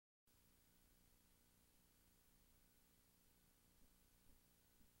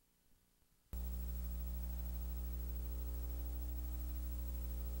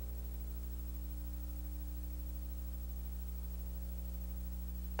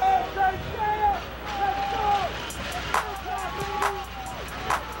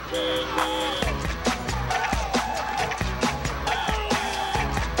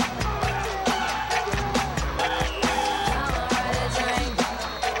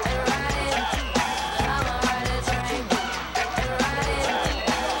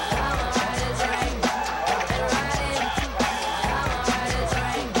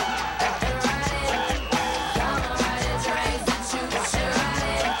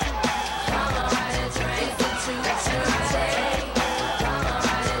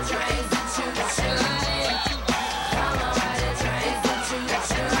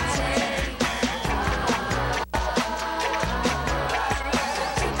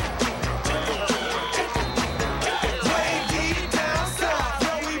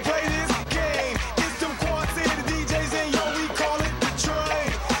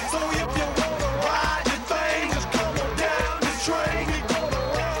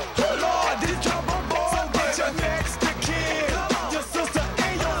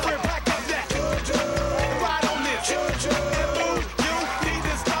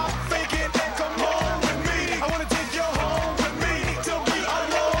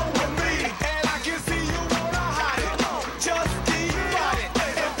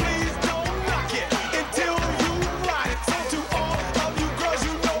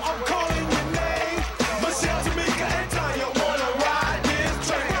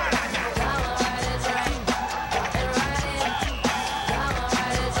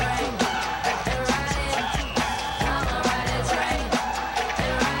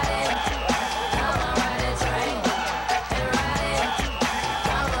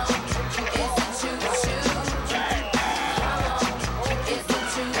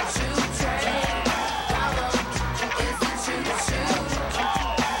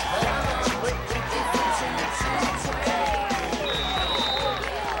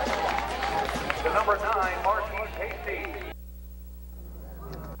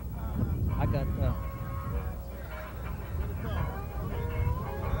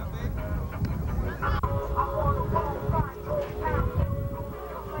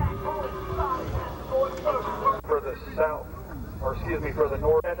south, or excuse me, for the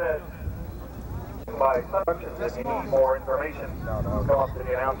north. By instructions, if you need more information, come up to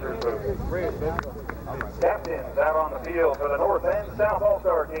the announcer's booth. Captains out on the field for the North and South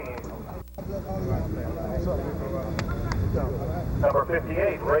All-Star teams. Number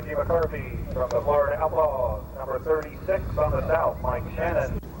 58, Reggie McCarthy from the Florida Outlaws. Number 36 on the South, Mike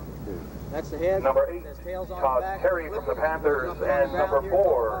Shannon. That's the head. Number 8, Todd Terry from the Panthers. And number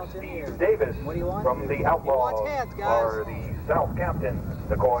 4, Steve Davis from the Outlaws are the South captains.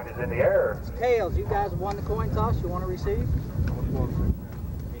 The coin is in the air. It's tails. You guys won the coin toss. You want to receive?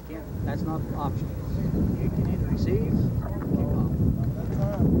 You can't. That's not optional. You can either receive or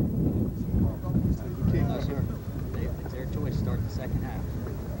kick off. No, sir. It's their choice to start the second half.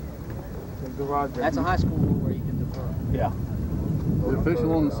 That's a high school rule where you can defer. Yeah. The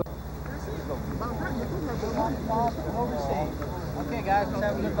official on the side. Okay, guys, let's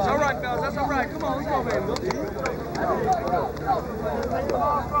have a good ball. That's all right, fellas. That's all right. Come on, let's go, man. Let's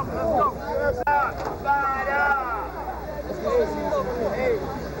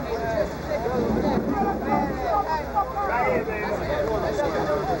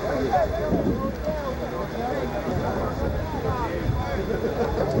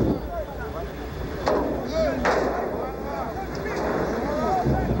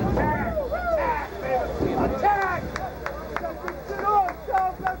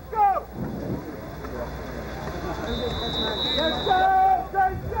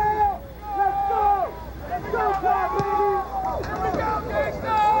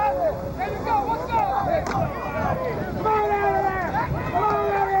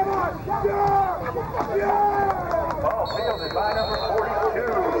Ball fielded by number 42,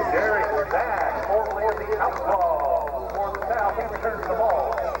 Derek Back, formerly of the Outlaws. For the South, he returns the ball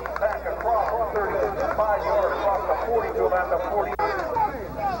back across the 35 yards, across the 40 to about the 40.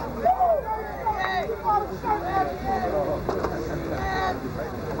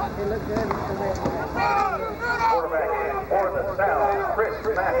 Quarterback for the South, Chris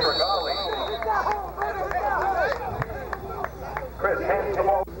Mastrogali. Chris hands the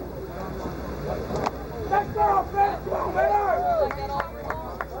ball. go, let's go, man.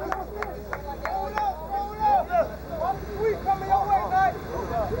 Coming your way, man.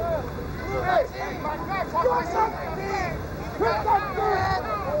 Hey, get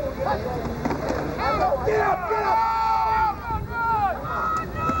up.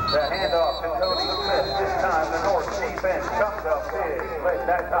 The handoff to Cody Smith. This time the North defense comes up big, led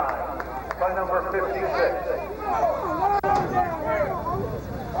that time by number 56.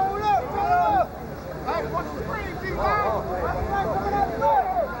 Hey, what's the screen, D-Line?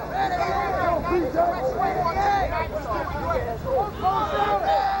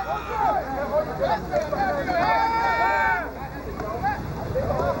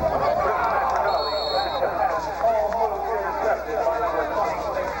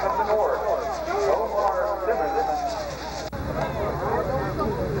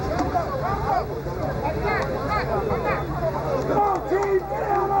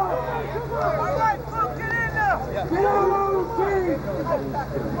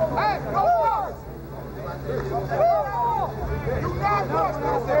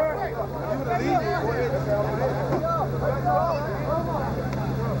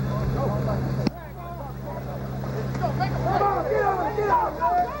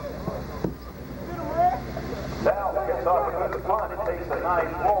 Now gets off a good punt. It takes a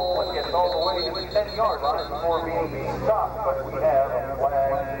nice roll and gets all the way to the 10-yard line before being stopped. But we have a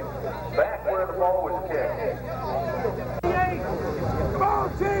flag back where the ball was kicked. Come on,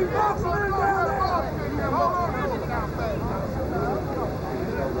 team! Muscle it down there!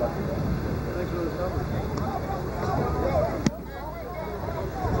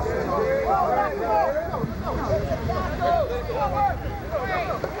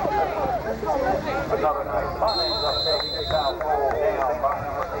 Another nice punt ends up taking the South goal down by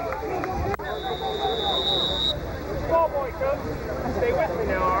number 18. Ball boy, coach. Stay with me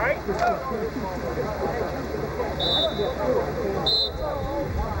now, all right?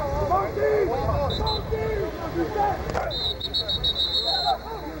 Come on, team! Come on, team! Let's go, team!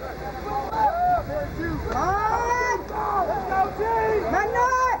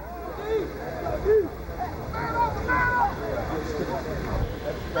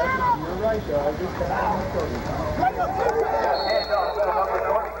 You're right, though. I just got Handoff to number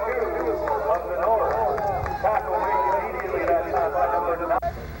 22 of the North. Tackle made immediately that time by number 9.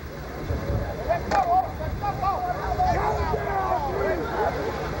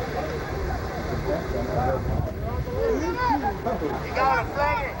 You gotta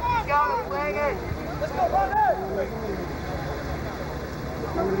flag it! You gotta flag it! Let's go, run it!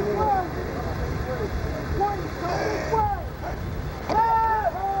 One, two,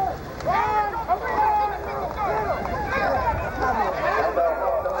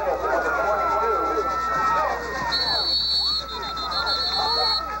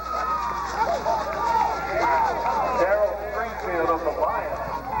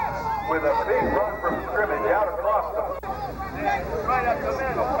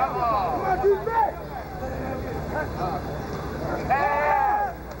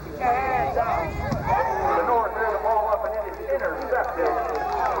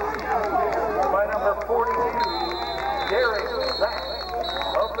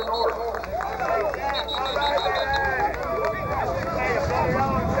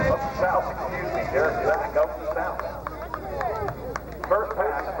 Derek Zach of the South. First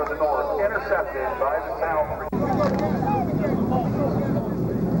pass for the North, intercepted by the South.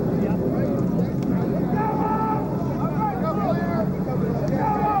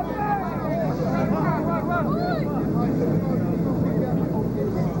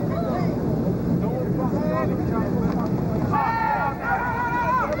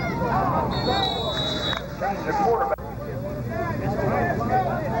 Change the quarterback.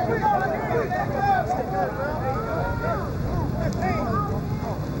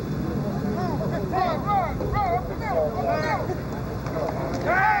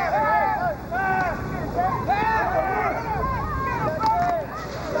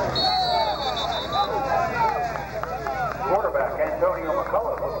 Quarterback Antonio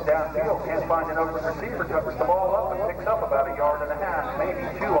McCullough looks downfield, can't find an open receiver, covers the ball up and picks up about 1.5 yards, maybe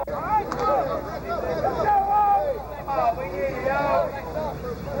 2.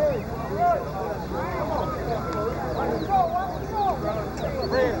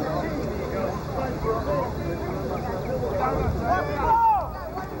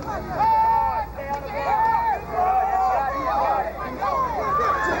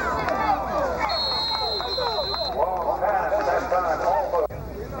 Long pass that time, almost.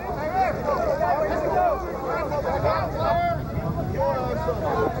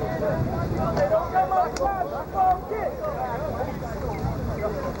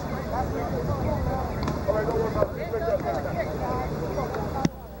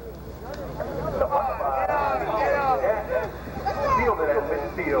 Fielded at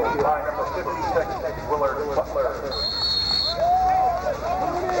midfield by number 56, Willard Butler.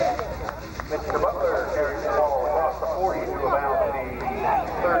 Mr. Butler carries the ball across the 40 to about the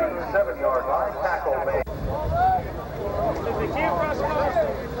 37-yard line. Tackle made.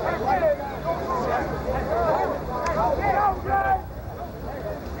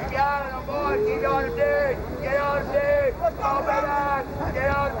 You got it, boy. Get on the dude. Get on the dude. Come on, baby. Get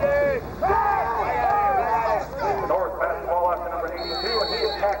on the dude. North pass the ball out to number 82, and he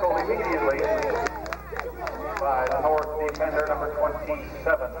is tackled immediately by the North defender, number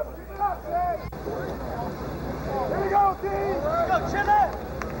 27. Here we go, team. Go, Chile.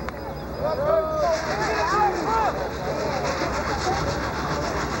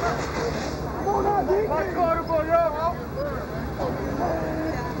 Come on now, D. My quarter, boy, yo.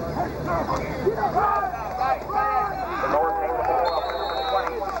 The North takes the ball up to number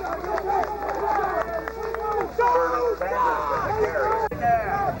 20. Third and Sanders with the carry.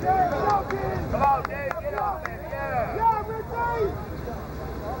 Come on, Dave, get up, baby, yeah.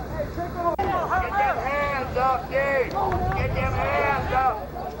 Get them hands up, Dave. Get them hands up.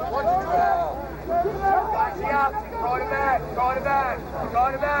 Watch the option. Throw it back. Throw it back. Throw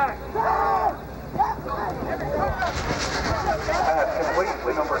it back. Pass complete to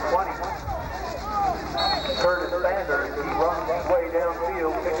number 20. Curtis Sanders, he runs his way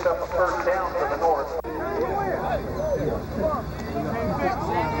downfield, picks up a first down for the North.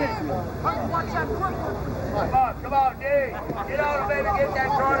 Come on, D. Get on him, baby. Get that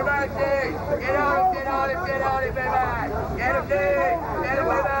quarterback, D. Get on him, get on him, get on him, baby. Get him, D. Get him,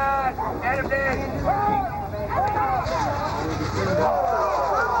 baby. Get him, D.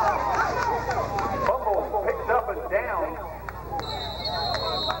 Fumble picked up and down.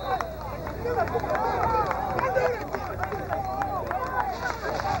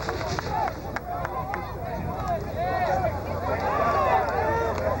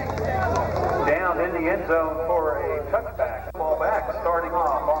 Down in the end zone for a touchback. Ball back, starting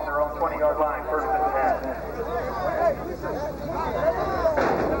off on their own 20-yard line, first and 10.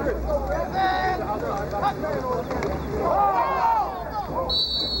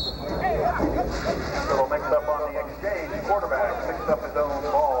 Little mix-up on the exchange. Quarterback picks up his own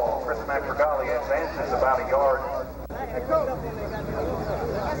ball. Chris McFergali advances about 1 yard. Let's go now.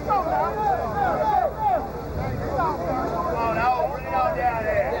 Come on now, bring it on down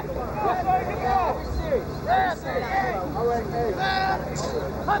there.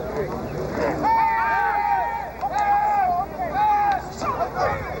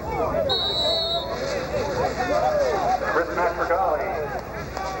 Chris McFergali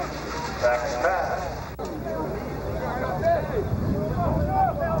back to pass.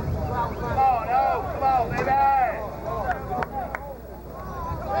 Come on, baby.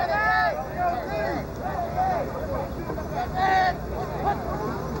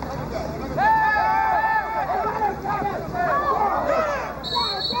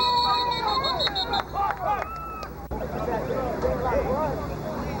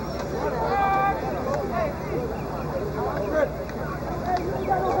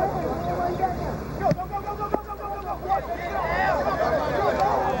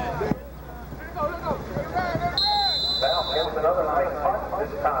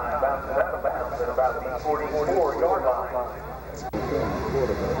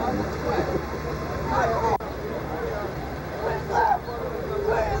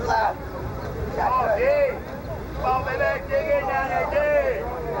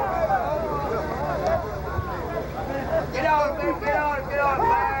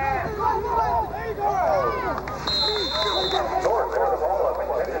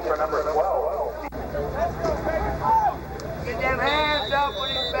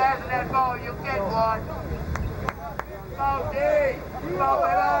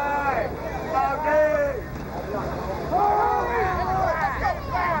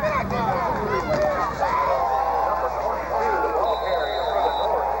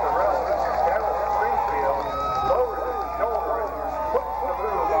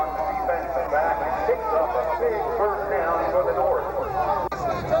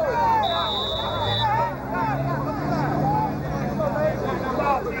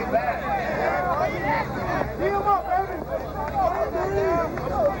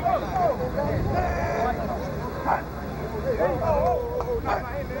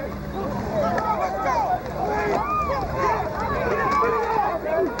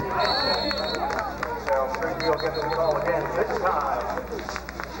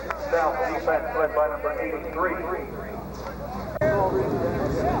 led by number 83.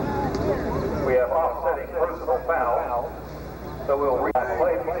 We have offsetting personal foul, so we'll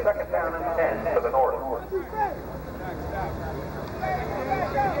replay second down and 10 for the North.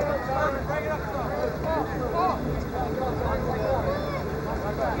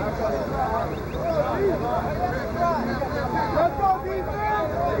 Let's go,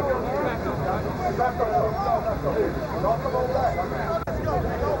 defense! Let's go.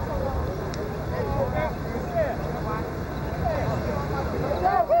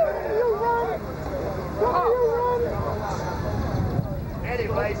 Eddie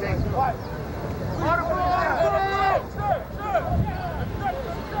blazing.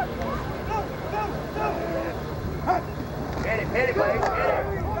 Eddie blaze.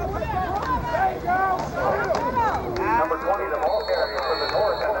 Number 20, the ball carrier for the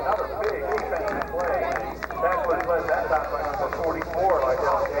North, and another big defensive play. That was led that time by number 44,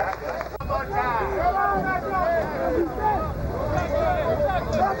 Lydell Jackson. One more time.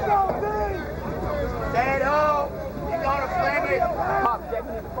 Stay at home. You're going to fling it.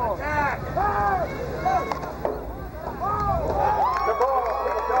 Attack. The ball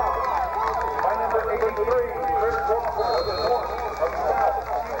picked up by number 83, Chris Walker of the North of South.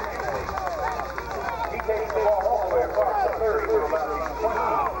 He takes the ball all the way across the 30 to about the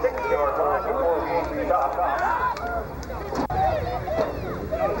 26-yard line before being stopped.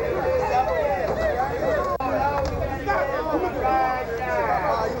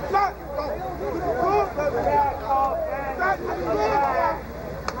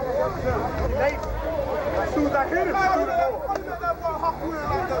 As soon as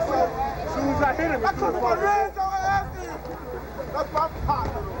I hit him, I took my hands on ass. That's my pot.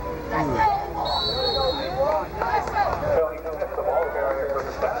 So he missed the ball carrier for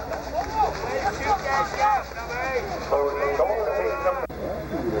the pass. So it's going to take number.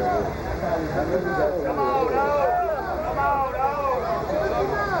 Come on, no.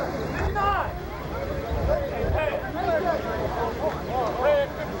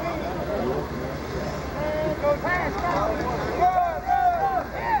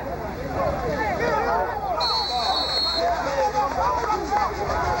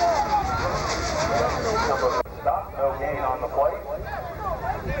 Stop, no gain on the play.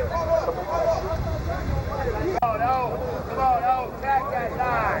 Come on, attack that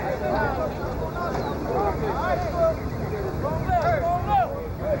line.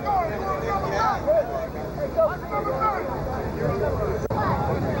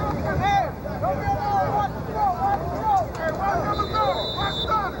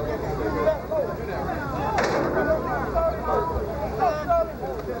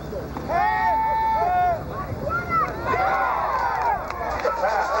 The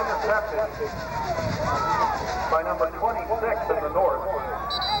pass intercepted by number 26 in the North.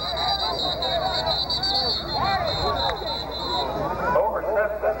 Homer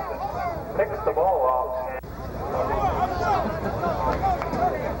Stetson picks the ball off.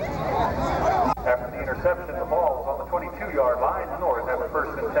 After the interception, the ball was on the 22-yard line. The North have a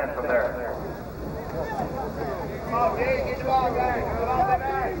first and 10 from there. Come on, D, get the ball back. Come on,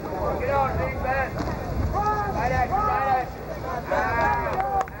 baby. Get on, defense. Right action.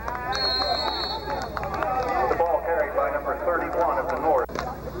 The ball carried by number 31 of the North.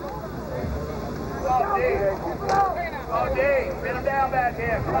 Come on, D. Pin him down back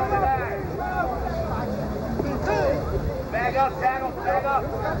here. Come on, baby. Bag up, tackle, bag up.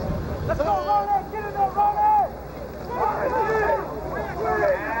 Let's go, Ronnie! Get in there, Ronnie!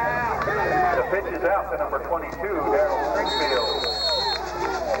 The pitch is out to number 22, Darryl Springfield.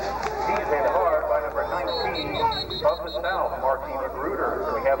 He's hit hard by number 19 of the South, Marky Magruder.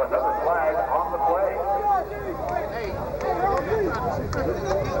 We have another flag on the play.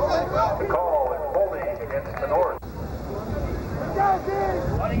 The call is holding against the North.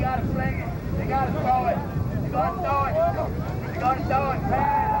 Oh, they got to fling it. They got to throw it. They're going to throw it.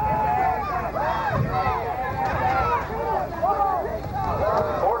 Pass.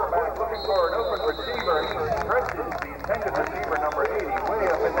 Quarterback looking for an open receiver. He stretches the intended receiver, number 80, way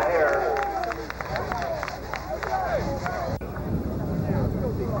up in the air.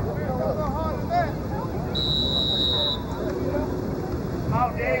 Come on,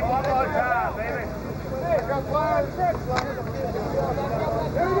 Dave, one more time, baby.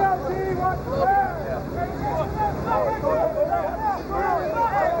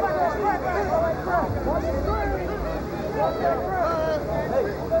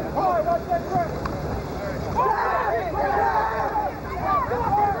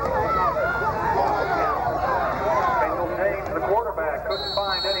 The quarterback couldn't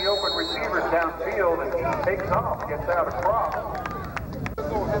find any open receivers downfield, and he takes off, gets out across.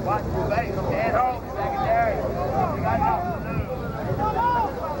 Watch your base, stand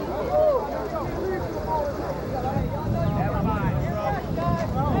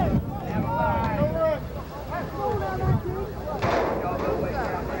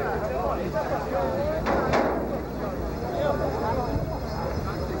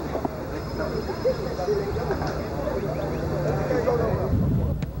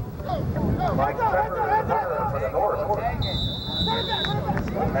Mike Pepper is under for the North.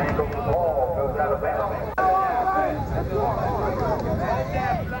 Angles the ball, goes out of bounds.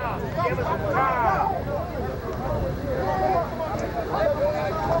 Give us some time.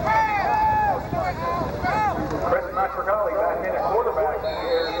 Chris Matrigali back in at quarterback.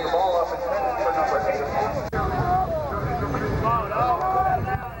 Here's the ball up intended for number 8. Come on, oh, down in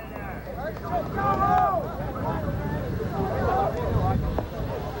there.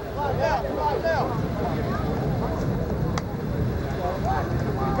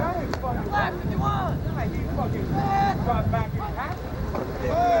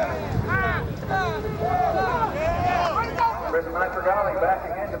 Chris Matrigali back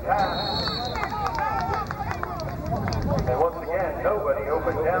again to pass. And once again, nobody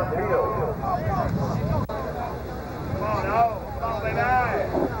open downfield. Come on, oh, come on, baby.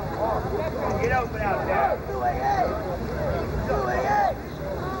 Get open out there.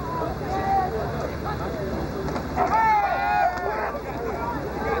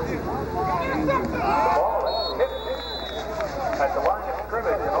 The ball is hit at the line of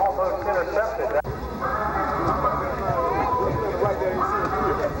scrimmage and almost intercepted.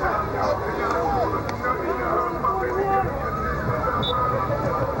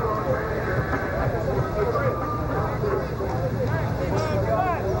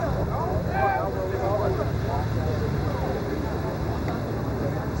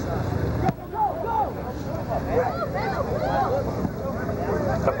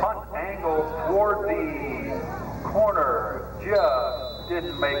 The punt angled toward the corner, just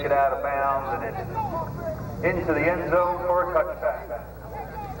didn't make it out of bounds, and it's into the end zone for a touchback.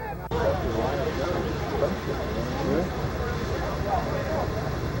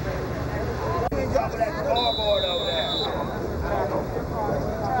 Top of that scoreboard over there.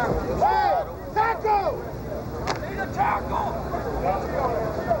 Tackle! Need a tackle!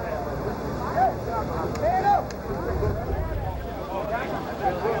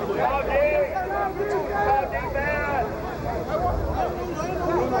 Go, D! Go, defense!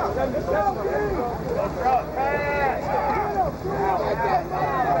 Go, truck, pass!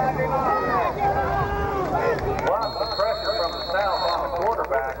 Lots of pressure from the south on the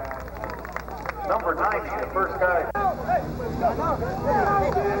quarterback. Number 90, the first guy.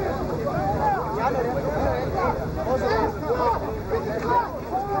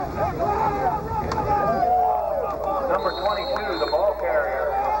 Number 22, the ball carrier,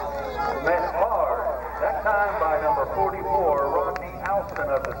 met hard. That time by number 44, Rodney Alston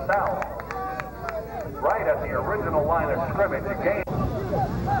of the South. Right at the original line of scrimmage. The game.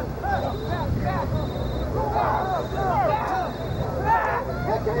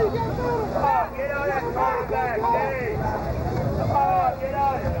 Come on, get on that quarterback, Dave. Come on, get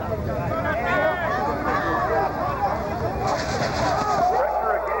on it.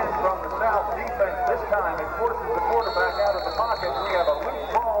 Pressure again from the South defense. This time it forces the quarterback out of the pocket. We have a loose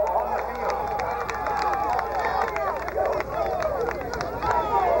ball on the field.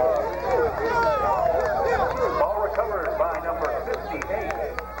 Ball recovered by number 58,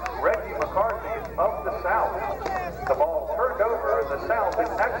 Reggie McCarthy of the South. The ball turned over, and the South in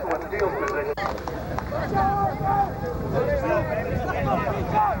excellent field position.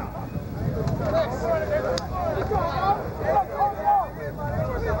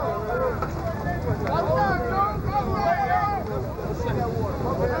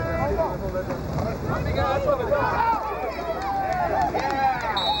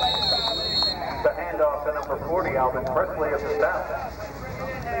 The handoff to number 40, Alvin Presley of the South.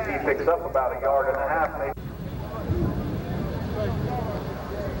 He picks up about a yard and a half, maybe.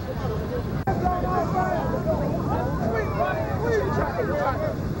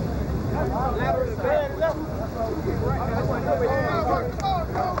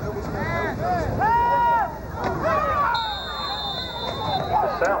 The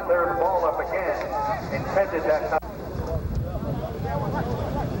South there, the ball up again, intended that time.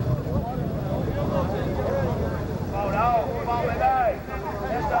 Oh no, come on, baby.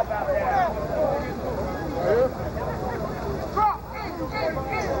 Messed up out there.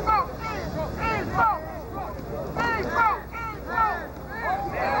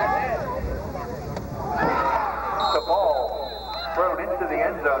 The ball thrown into the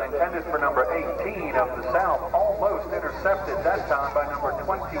end zone, intended for number 18 of the South, almost intercepted that time by number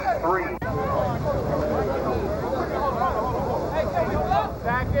 23.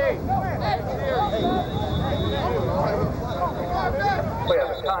 We have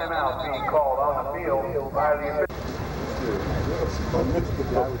a timeout being called on the field by the officials.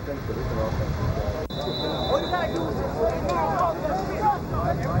 What you gotta do is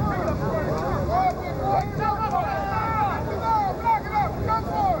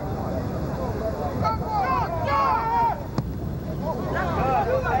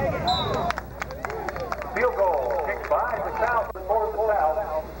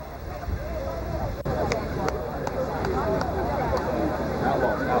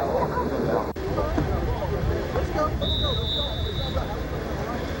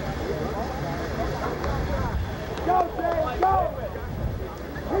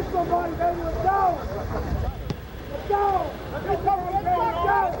Somebody, baby, let's go! Let's go! Let's go!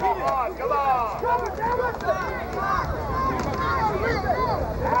 Come on, come on!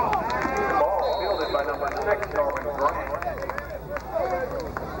 Ball fielded by number 6, Norman Grant.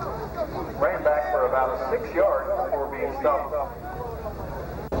 Ran back for about 6 yards before being stopped.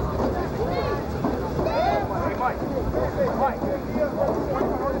 Hey, Mike.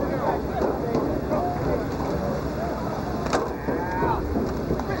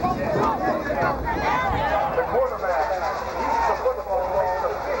 The quarterback uses the football like the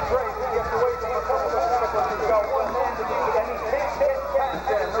big break. He gets away from a couple of tackles. He's got one man to beat, and he takes his catch.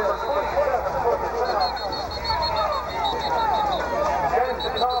 And number 27 for the South. James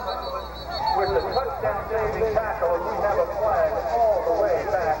Thomas with the touchdown saving tackle, and we have a flag all the way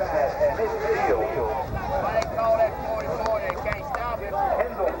back at midfield. Why they call that 44? They can't stop him.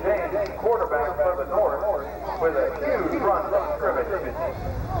 Kendall James, quarterback for the North, with a huge run from scrimmage.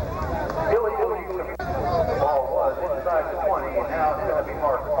 Illegal use of the ball was inside the 20, and now it's going to be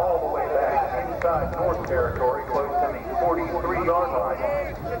marked all the way back inside North territory, close to the 43-yard line.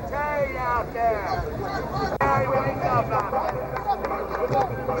 It's the chain out there. Hey, wake up out there.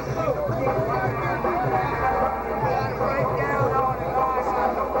 Break down on it,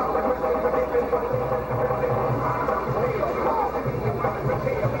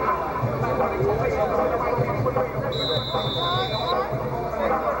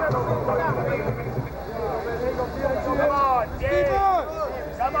 Come on, Jay.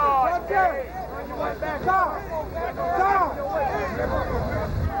 Come on, Jay.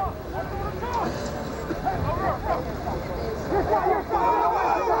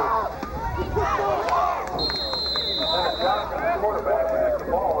 Johnson, the quarterback, picks the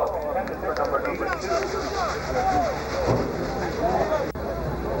ball up, intended for number 82.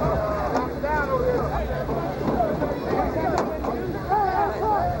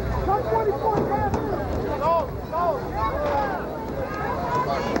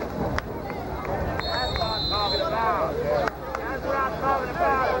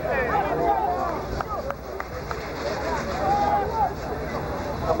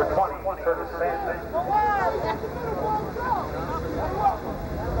 Number 20, Curtis Sampson.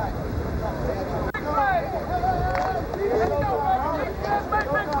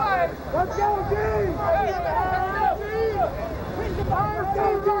 Let's go, Dean!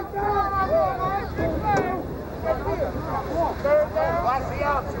 Watch the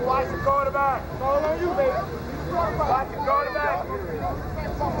outs. Watch the quarterback. It's all on you, baby. Watch the quarterback.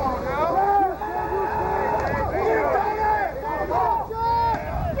 Come on now.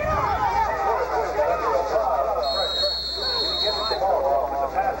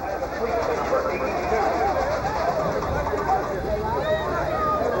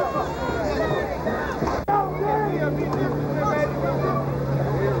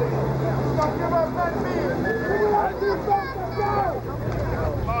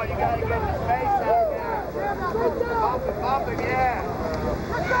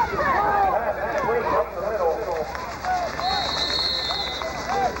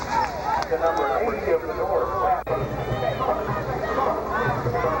 The number 80 of the North.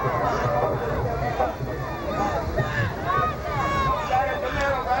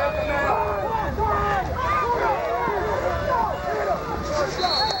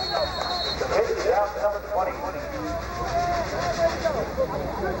 Hit it out to number 20.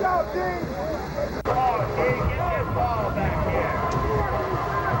 Good job, Dean. Come on, Dean. Get this ball back here.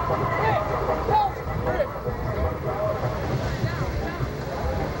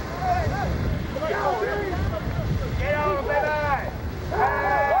 Get on, baby!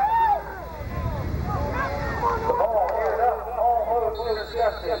 The ball aired up, almost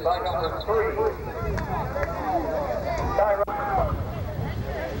intercepted by number 3. Tyron.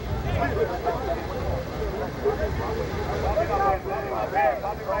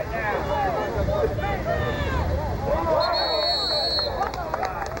 Right now.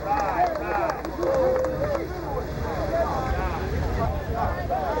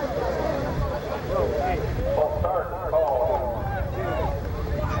 Ball start, call.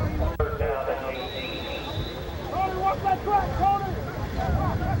 Third down at 18. Tony, watch that track, Tony.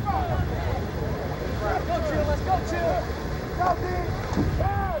 Let's go, Chill. Go, Dean.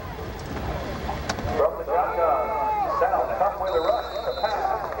 From the shotgun, South come with a rush to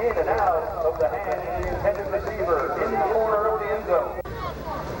pass in and out of the hands of the intended receiver in the corner of the end zone.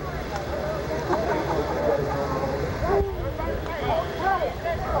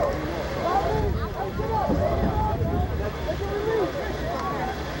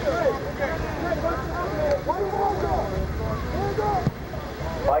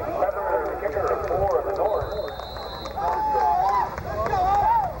 Mike Weber, the kicker for the North.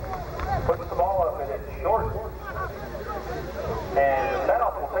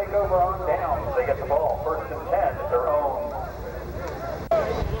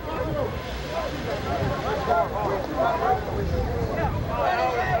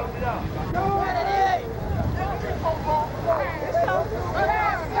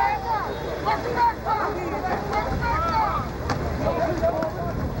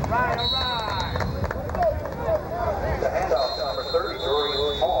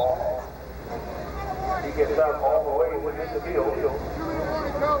 midfield.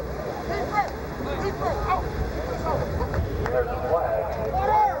 There's a flag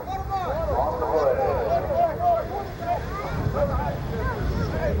on the play.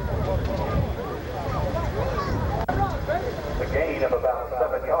 The gain of about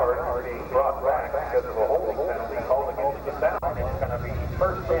 7 yards being brought back because of a holding penalty called against the South. It's going to be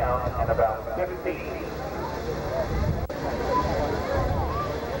first down and about 15.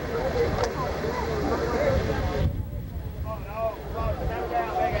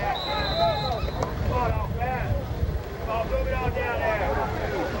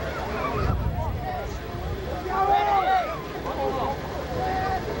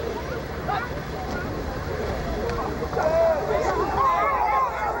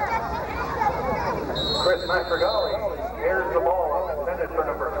 Chris Mastrogali airs the ball intended for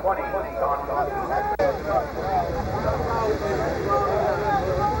number 20, Don Johnson.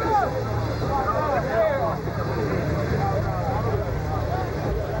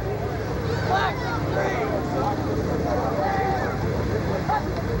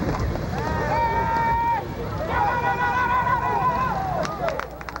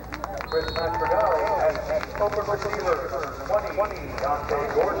 Chris Mastrogali has the open receiver, 20, Dante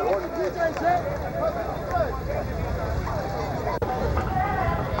Gordon.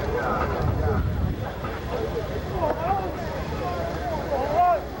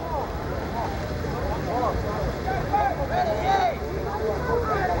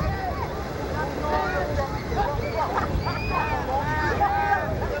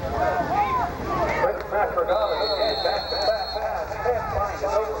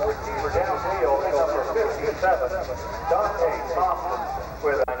 Dante Thompson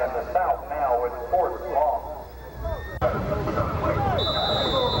with in the South now with fourth long.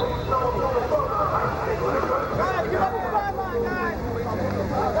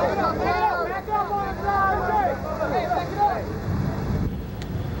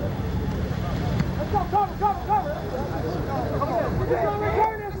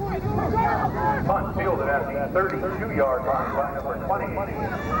 Punt fielded at the 32-yard line by number 20.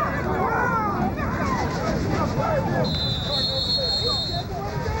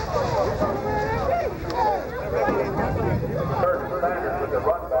 Curtis Sanders with the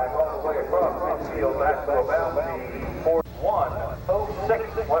run back all the way across midfield back to about the 4-1.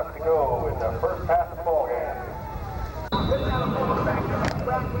 06 left to go in the first half of the ball game.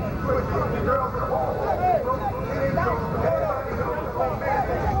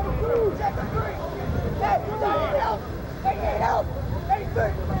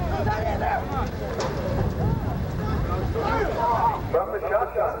 From the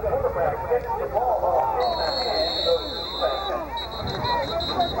shotgun, quarterback gets the ball off in the hands of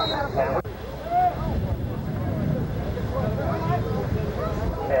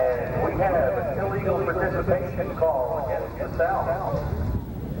and we have an illegal participation call against the South.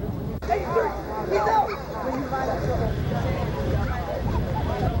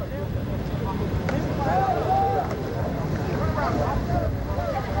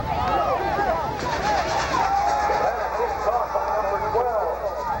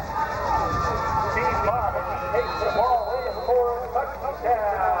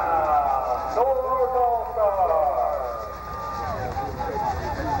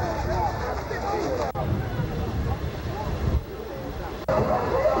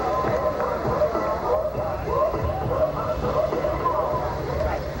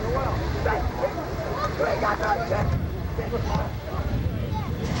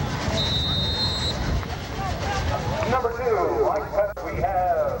 Number 2, Mike Pepper, we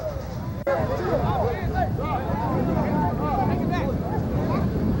have.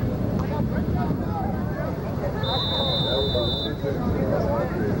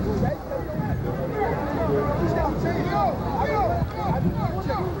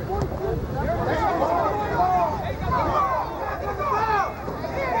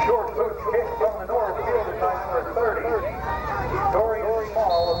 Short foot kick from the north field is time for 30. Dorian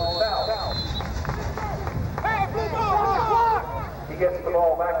Small of the South. He gets the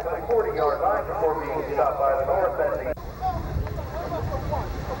ball back to the 40-yard line before being stopped by the north end.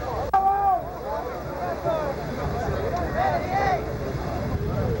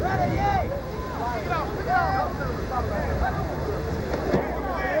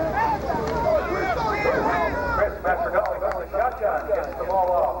 Chris Mastrogali from the shotgun gets the ball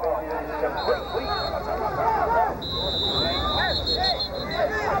off and is complete.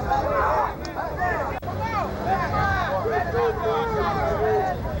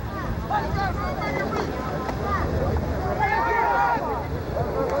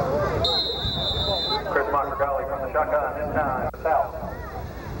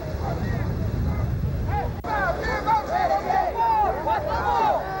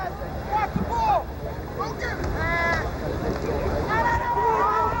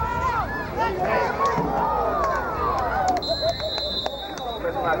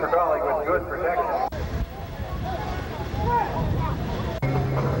 Chris Matrigali with good protection.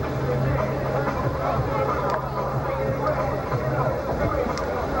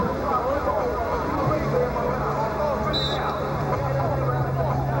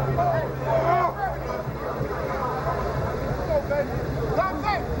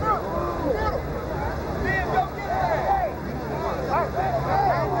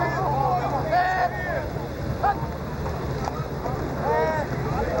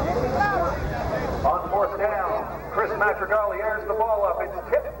 Matrigali airs the ball up. It's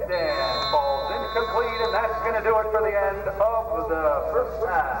tipped and falls incomplete, and that's going to do it for the end of the first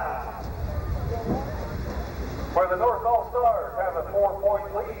half. Where the North All-Stars have a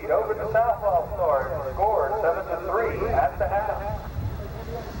 4-point lead over the South All-Stars, scored 7-3 at the half.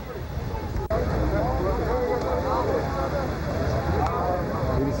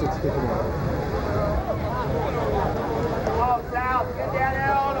 Come on, South, get down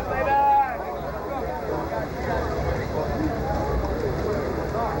there on them, baby.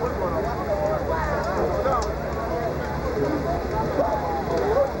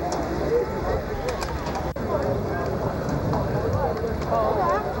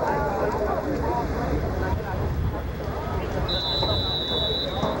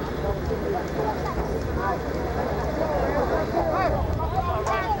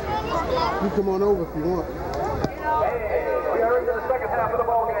 You come on over if you want. Hey, we are into the second half of the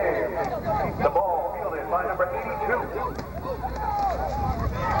ball game. The ball fielded by number 82.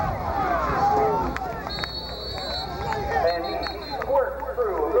 And he squirts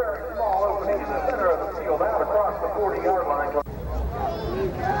through a very small opening in the center of the field out across the 40-yard line.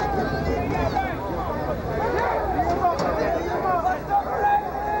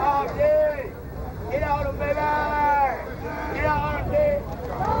 Oh, Jerry! Get on him, baby! Get on him, Jerry!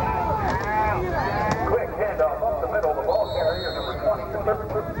 Quick handoff up the middle. The ball carrier, number 20,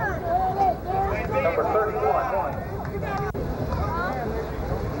 number 31.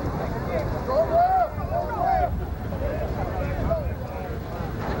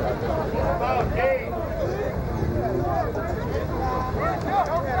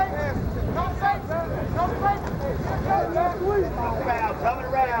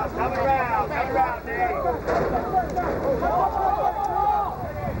 Coming around, Dave.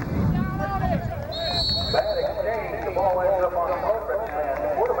 Bad exchange. The ball ends up on the open, and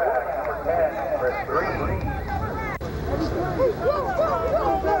quarterback number 10, Chris Green.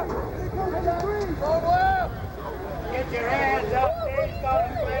 Get your hands up, Dave. Go,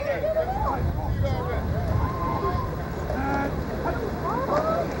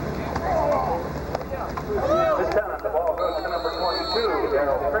 This time the ball goes to number 22,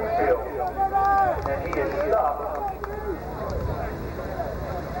 Darryl Springfield, and he is stopped.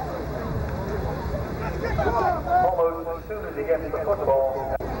 Almost as soon as he gets the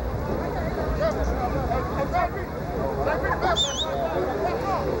football.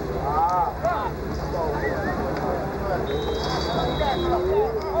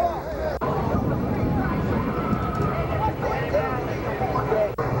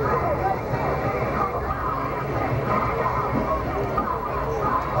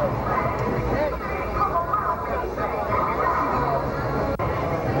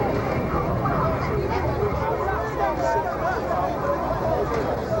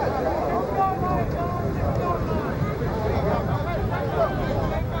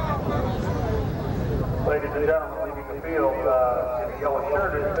 Ladies and gentlemen, leaving the field in the yellow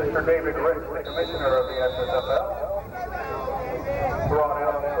shirt is Mr. David Rich, the commissioner of the SSFL. Brought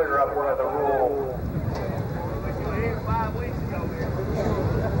out to clear up one of the rules. You were here 5 weeks ago,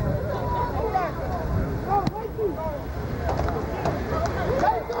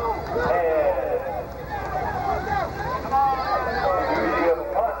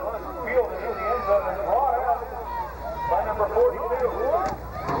 Field is in the end zone and brought out by number 42.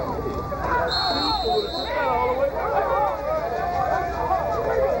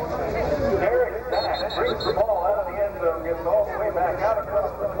 Derek Stack brings the ball out of the end zone, gets all the way back out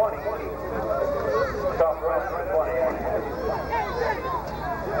across the 20. Stop right at the 20.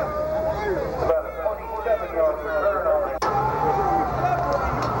 It's about a 27-yard return on the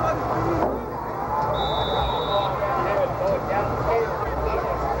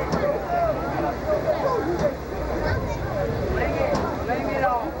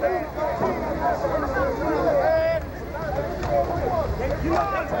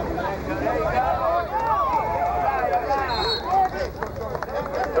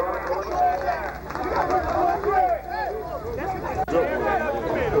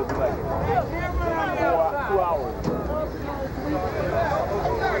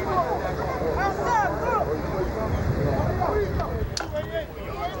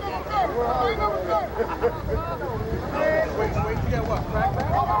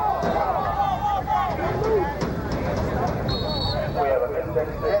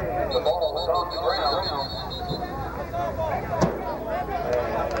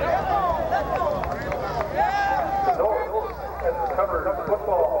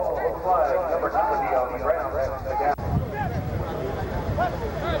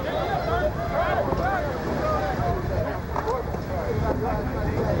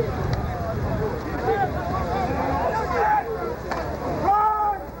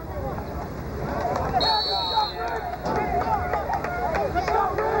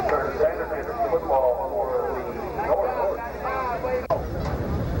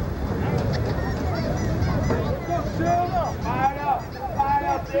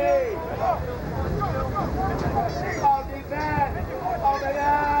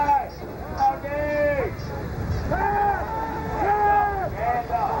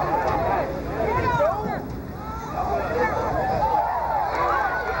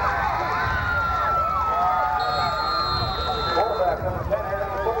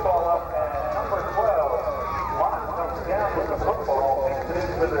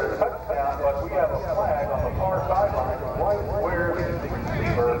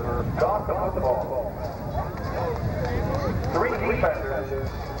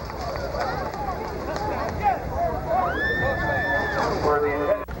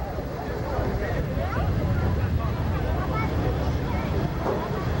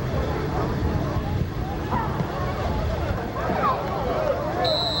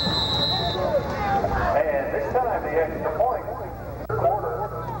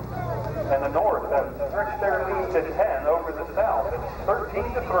And the North has stretched their lead to 10 over the South. It's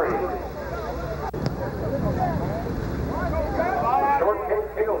 13-3. Short kick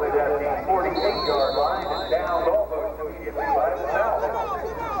fielded at the 48-yard line and downed almost immediately by the South.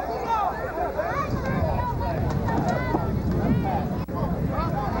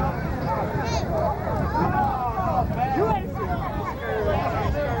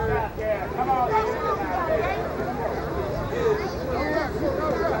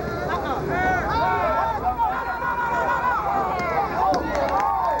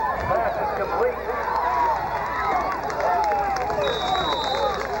 Pass is complete.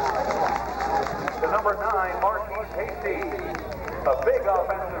 To number 9, Marquise Hasty. A big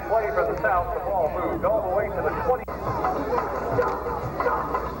offensive play for the South. The ball moved all the way to the 20.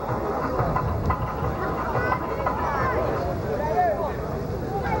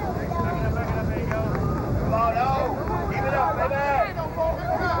 Come on, no. Keep it up, baby.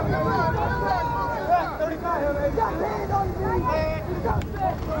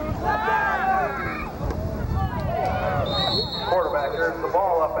 Quarterback turns the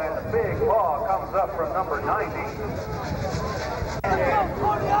ball up and the big ball comes up from number 90.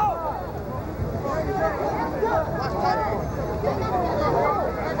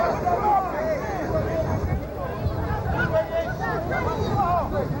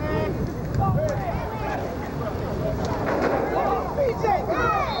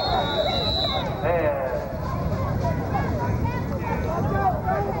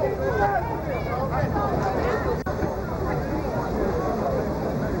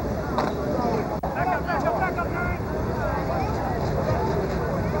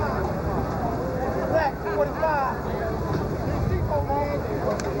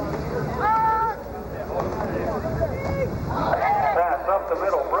 Pass up the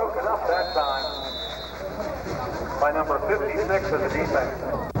middle, broken up that time by number 56 of the defense.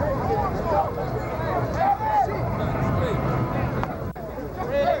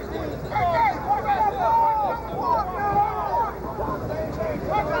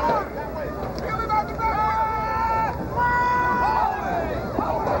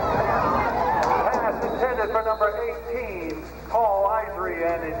 Pass intended for number 18, Paul Isery,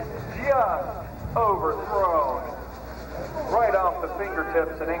 and it's just overthrown. Right off the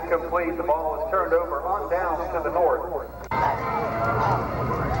fingertips and incomplete. The ball is turned over on down to the North.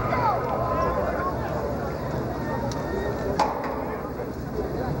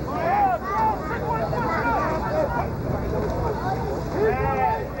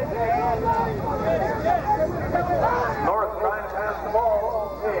 North trying to pass the ball.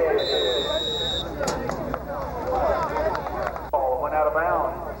 Ball went out of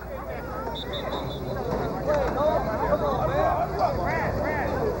bounds.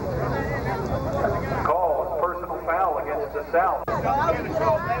 Call was personal foul against the South. Get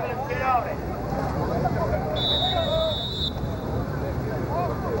on it.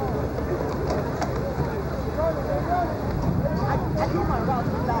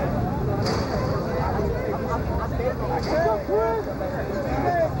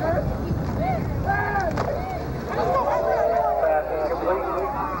 Pass is complete.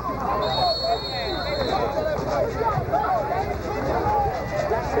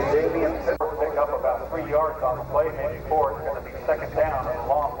 Damian Pitt will pick up about 3 yards on the play, maybe 4. It's going to be second down and a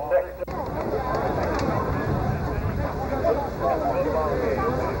long 6.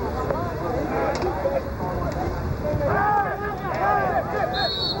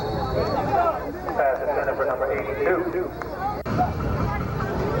 Pass intended for number 82.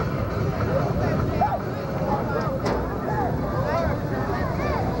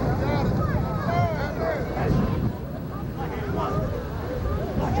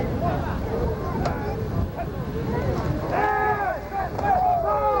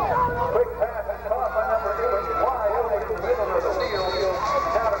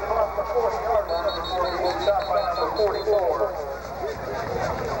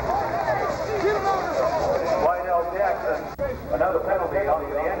 Another penalty on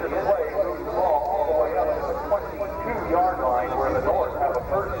the end of the play moves the ball all the way up to the 22-yard line where the North have a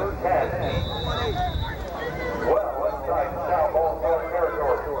first and 10. Well, inside South ball North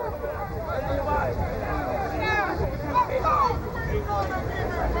territory.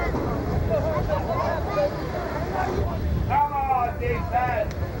 Come on, defense.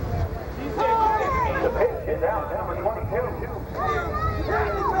 The pitch is out, number 22.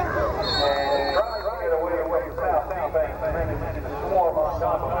 And tries to get away with South defense and managed to swarm on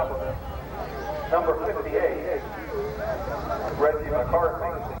top of him. Number 58, Reggie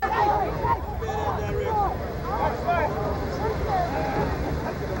McCarthy.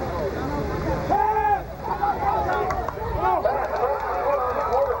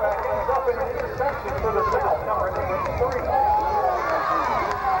 Quarterback ends up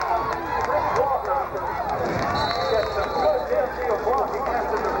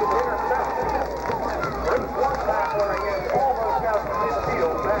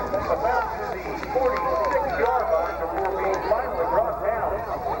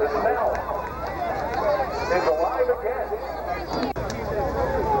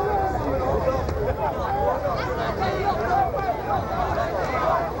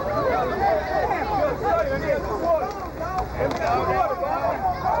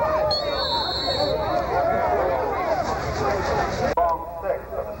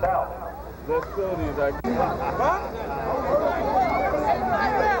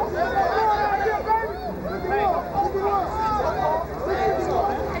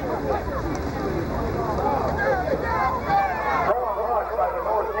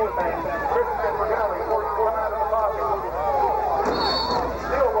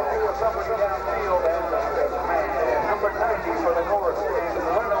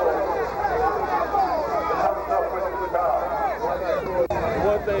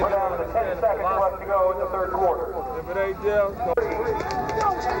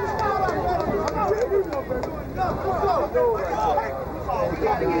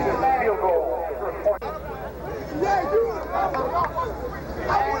Field goal. First point.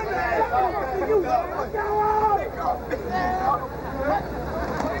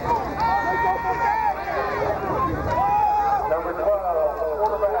 Number 12,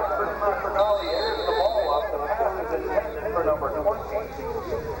 quarterback Chris Mastrogali airs the ball up. The pass is intended for number 20.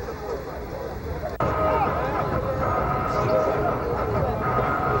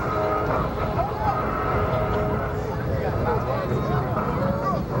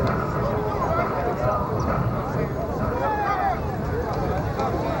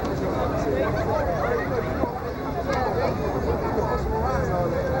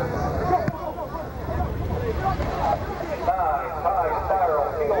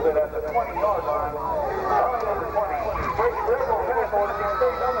 Fielded at the 20-yard line. Number 20. Brady Rebel tackle as he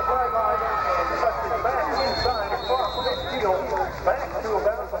stays on the sideline and touches back inside across midfield, back to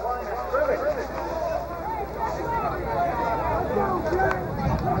about the line of scrimmage.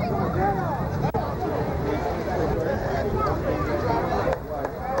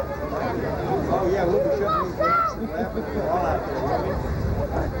 Oh yeah, we'll be shutting these gates and laughing all out there.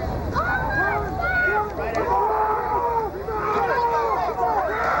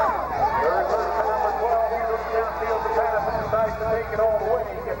 Take it all the way.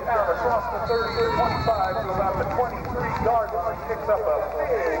 He gets out across the 30-25 to about the 23-yard line. Picks up a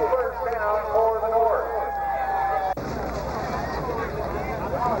big first down for the North.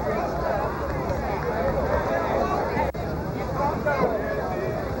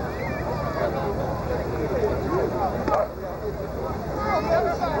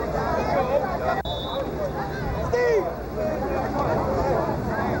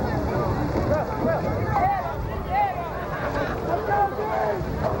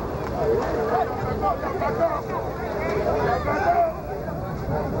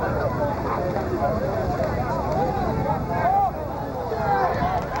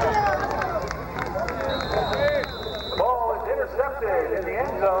 The ball is intercepted in the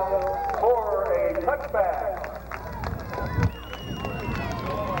end zone for a touchback.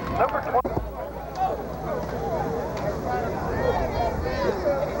 Number 20.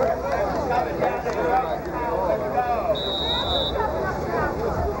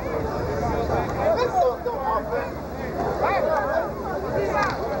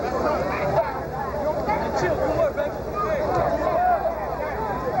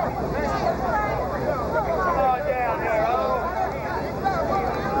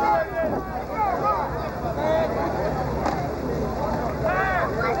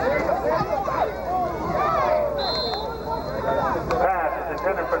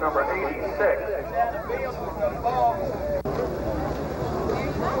 Intended for number 86.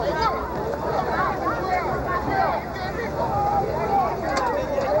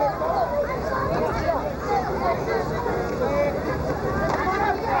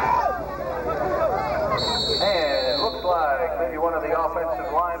 And it looks like maybe one of the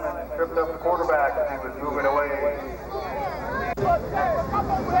offensive linemen tripped up the quarterback as he was moving away.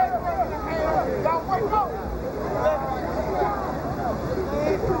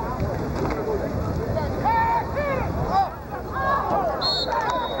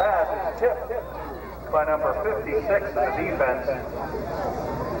 Pass is tipped by number 56 of the defense.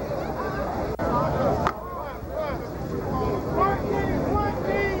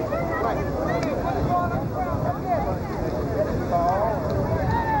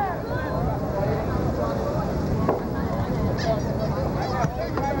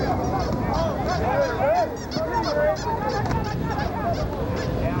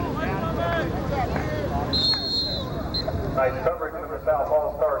 Nice coverage from the South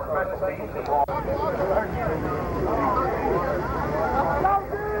All-Star special teams. The ball.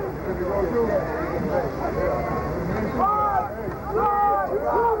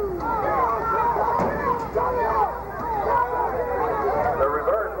 The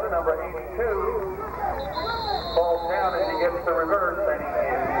reverse to number 82 falls down as he gets the reverse, and he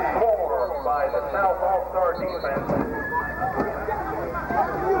is scored by the South All-Star defense.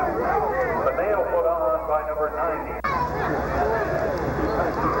 The nail put on by number 90.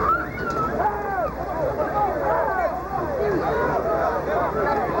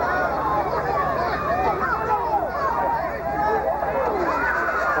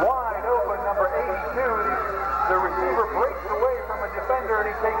 Wide open, number 82. The receiver breaks away from a defender and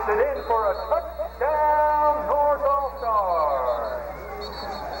he takes it in for a touchdown, North All-Star.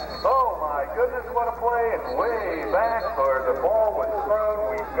 Oh my goodness, what a play. And way back where the ball was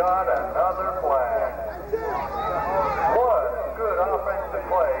thrown, we've got another flag. What good offensive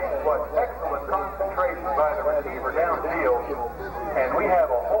play. What excellent concentration by the receiver downfield. And we have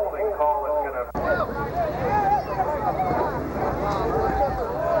a holding call that's going to...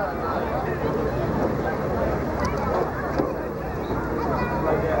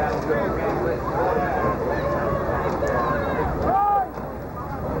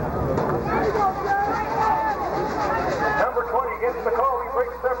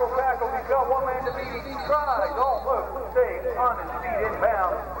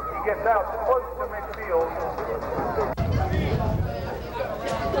 He gets out close to midfield.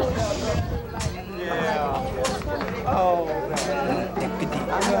 Yeah. Oh, man.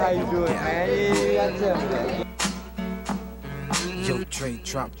 I know how you do it, man. Yeah, I tell you that. Yo, Dre,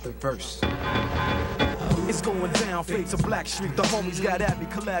 drop the verse. It's going down, fade to Black Street. The homies got at me,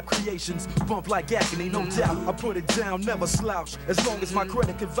 collab creations, bump like agony, no doubt. I put it down, never slouch. As long as my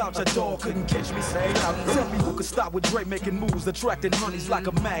credit can vouch, a dog couldn't catch me. Say out. Tell me who could stop with Dre making moves, attracting honeys like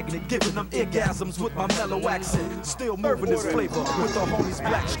a magnet, giving them orgasms with my mellow accent. Still moving this flavor with the homies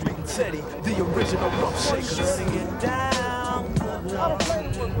Black Street and Teddy, the original rough shakers. Shutting it down, good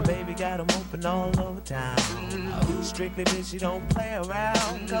Lord. Baby got them open all over town. Strictly bitch, you don't play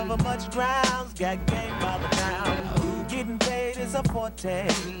around. Cover much grounds, got game by the town. Getting paid is a forte,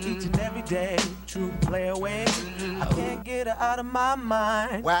 each and every day. True play away, I can't get her out of my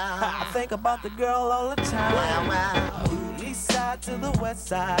mind. Wow. I think about the girl all the time. Wow, wow. East side to the west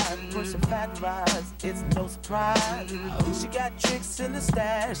side, pushing fat rides, it's no surprise. She got tricks in the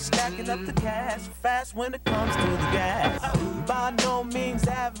stash, stacking up the cash, fast when it comes to the gas. By no means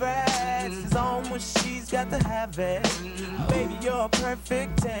average, it's on when she's got to have it. Baby, you're a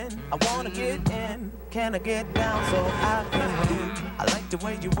perfect 10, I wanna get in. Can I get down so I can win? I like the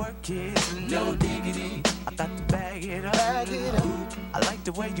way you work it, no diggity. I got to bag it up, bag it up. I like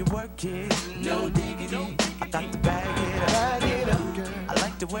the way you work it, no diggity. I got to bag it up, bag it up, girl. I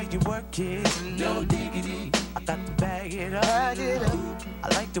like the way you work it, no diggity. I got to bag it up, bag it up. I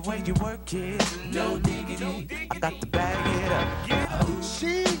like the way you work it, no diggity. I got to bag it up.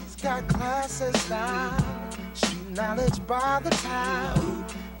 She's got class and style, street knowledge by the time.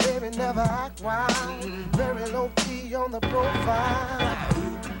 Baby never act wild, very low key on the profile.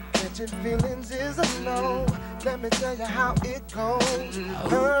 Catching feelings is a no, let me tell you how it goes.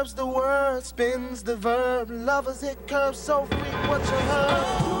 Herbs the word, spins the verb, lovers hit curves so freak what you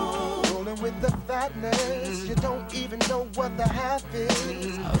heard. Rolling with the fatness, you don't even know what the half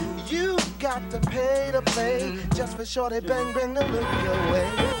is. You got to pay to play, just for shorty bang bang to look your way.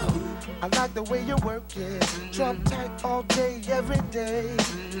 I like the way you work it, Trump tight all day, every day.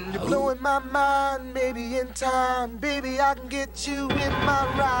 You're blowing my mind, maybe in time, baby, I can get you in my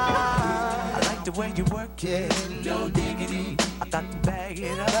ride. I like the way you work it, no diggity. I got to bag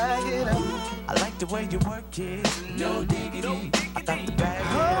it up, bag it up. I like the way you work it, no diggity. I got to bag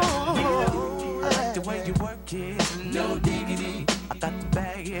it up. I like the way you work it, no diggity. I got to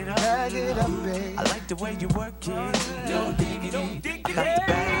bag it up, babe. I like the way you work it, no diggity. I got to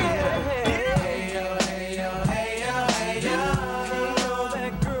bag it up.